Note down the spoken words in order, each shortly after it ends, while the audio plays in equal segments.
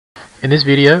In this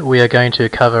video we are going to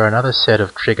cover another set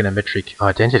of trigonometric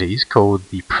identities called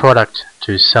the product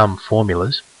to sum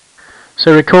formulas.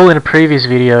 So recall in a previous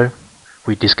video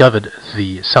we discovered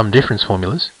the sum difference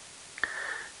formulas,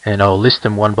 and I'll list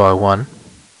them one by one.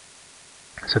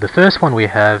 So the first one we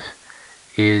have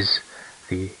is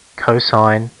the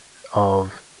cosine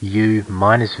of u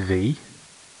minus v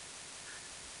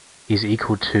is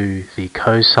equal to the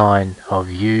cosine of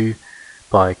u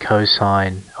by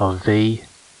cosine of v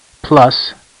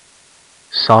plus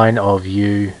sine of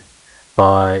u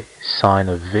by sine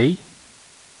of v.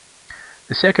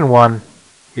 The second one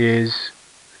is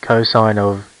cosine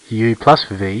of u plus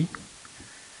v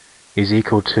is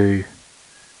equal to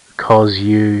cos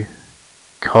u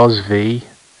cos v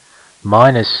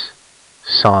minus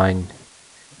sine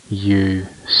u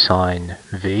sine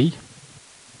v.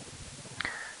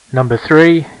 Number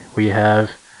 3, we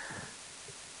have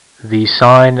the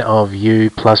sine of u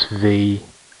plus v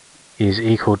is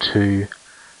equal to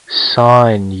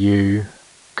sine u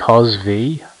cos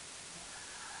v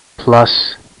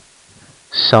plus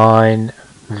sine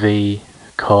v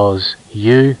cos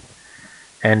u.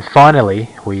 And finally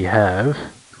we have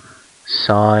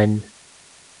sine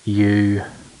u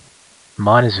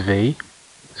minus v,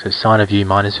 so sine of u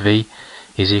minus v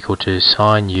is equal to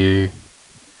sine u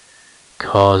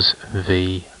cos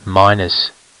v minus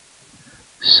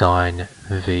sine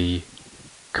v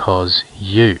cos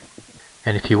u.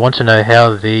 And if you want to know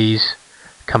how these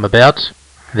come about,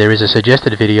 there is a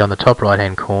suggested video on the top right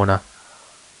hand corner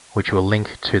which will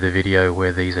link to the video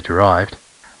where these are derived.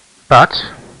 But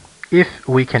if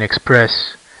we can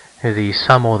express the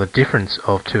sum or the difference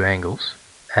of two angles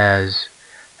as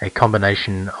a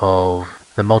combination of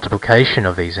the multiplication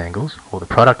of these angles, or the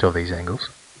product of these angles,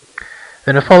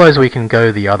 then it follows we can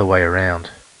go the other way around.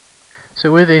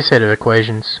 So with this set of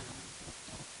equations,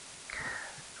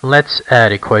 let's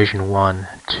add equation 1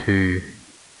 to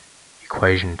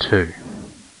equation 2.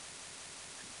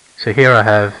 So here I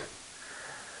have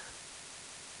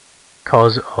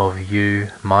cos of u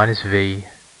minus v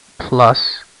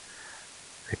plus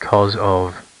the cos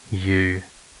of u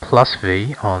plus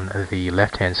v on the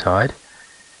left hand side,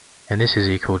 and this is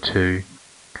equal to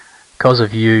cos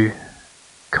of u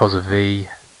cos of v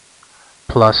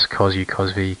plus cos u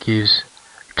cos v gives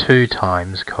 2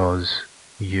 times cos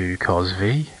u cos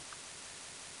v,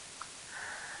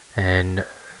 and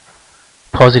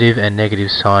positive and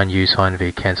negative sine u sine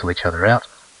v cancel each other out.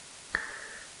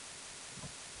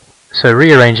 So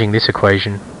rearranging this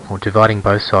equation, or dividing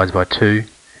both sides by 2,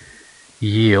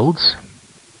 yields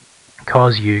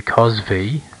cos u cos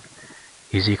v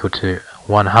is equal to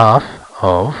 1/2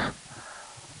 of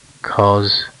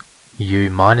cos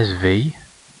u minus v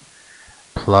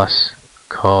plus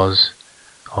cos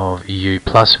of u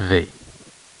plus v.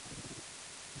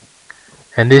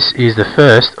 And this is the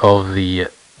first of the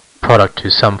product to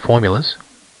sum formulas.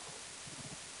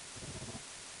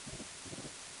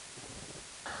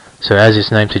 So as its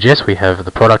name suggests, we have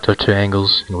the product of two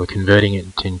angles and we're converting it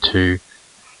into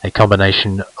a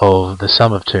combination of the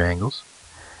sum of two angles.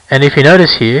 And if you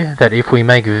notice here that if we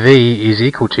make v is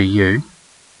equal to u,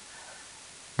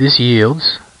 this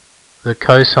yields the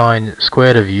cosine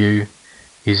squared of u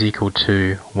is equal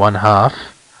to 1/2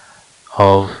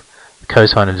 of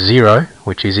cosine of 0,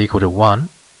 which is equal to 1,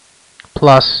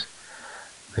 plus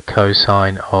the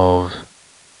cosine of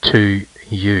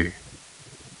 2u.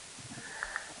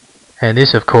 And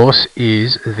this, of course,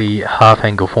 is the half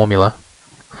angle formula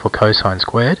for cosine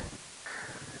squared.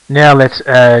 Now let's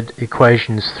add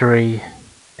equations 3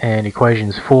 and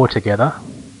equations 4 together.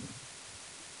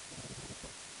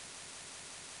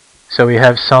 So we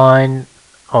have sine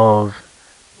of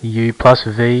u plus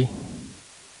v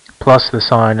plus the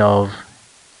sine of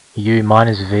u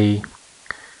minus v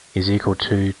is equal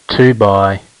to 2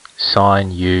 by sine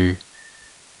u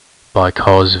by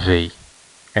cos v.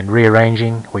 And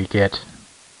rearranging, we get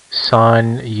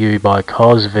sine u by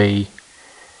cos v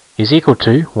is equal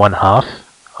to 1/2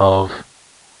 of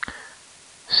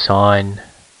sine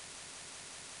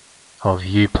of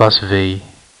u plus v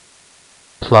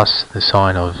plus the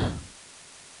sine of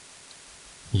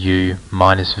u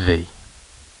minus v.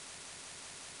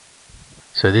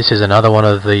 So this is another one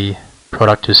of the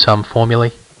product to sum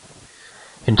formulae.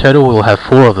 In total we'll have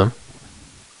 4 of them.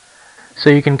 So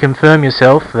you can confirm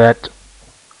yourself that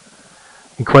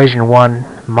equation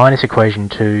 1 minus equation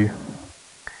 2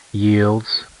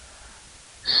 yields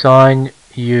sine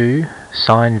u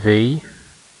sine v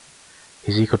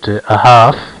is equal to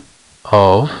 1/2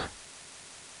 of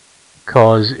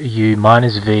cos u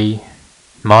minus v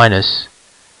minus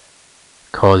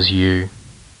cos u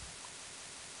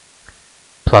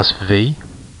plus v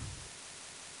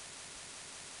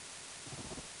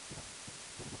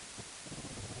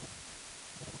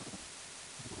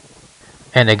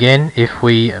And again, if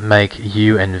we make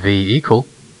u and v equal,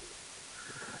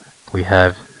 we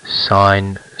have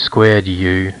sine squared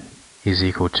u is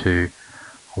equal to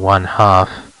 1/2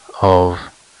 of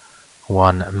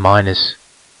 1 minus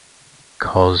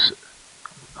cos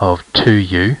of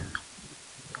 2u,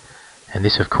 and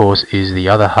this of course is the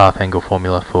other half angle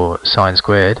formula for sine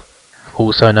squared,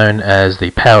 also known as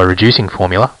the power reducing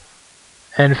formula.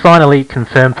 And finally,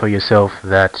 confirm for yourself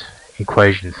that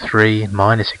equation 3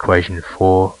 minus equation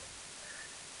 4,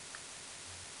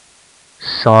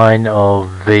 sine of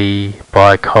v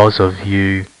by cos of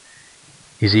u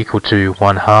is equal to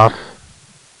 1/2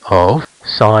 of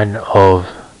sine of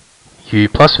u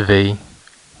plus v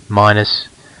minus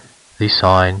the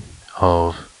sine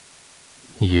of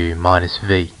u minus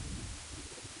v.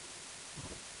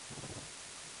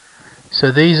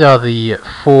 So these are the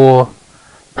 4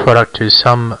 product to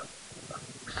sum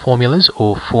formulas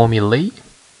or formulae,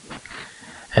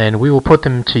 and we will put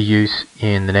them to use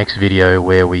in the next video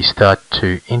where we start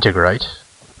to integrate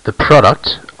the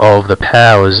product of the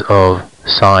powers of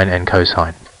sine and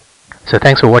cosine. So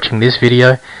thanks for watching this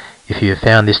video. If you have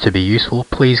found this to be useful,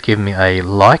 please give me a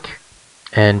like,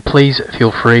 and please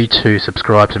feel free to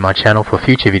subscribe to my channel for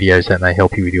future videos that may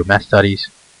help you with your math studies.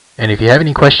 And if you have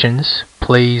any questions,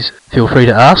 please feel free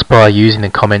to ask by using the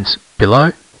comments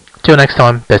below. Till next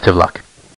time, best of luck.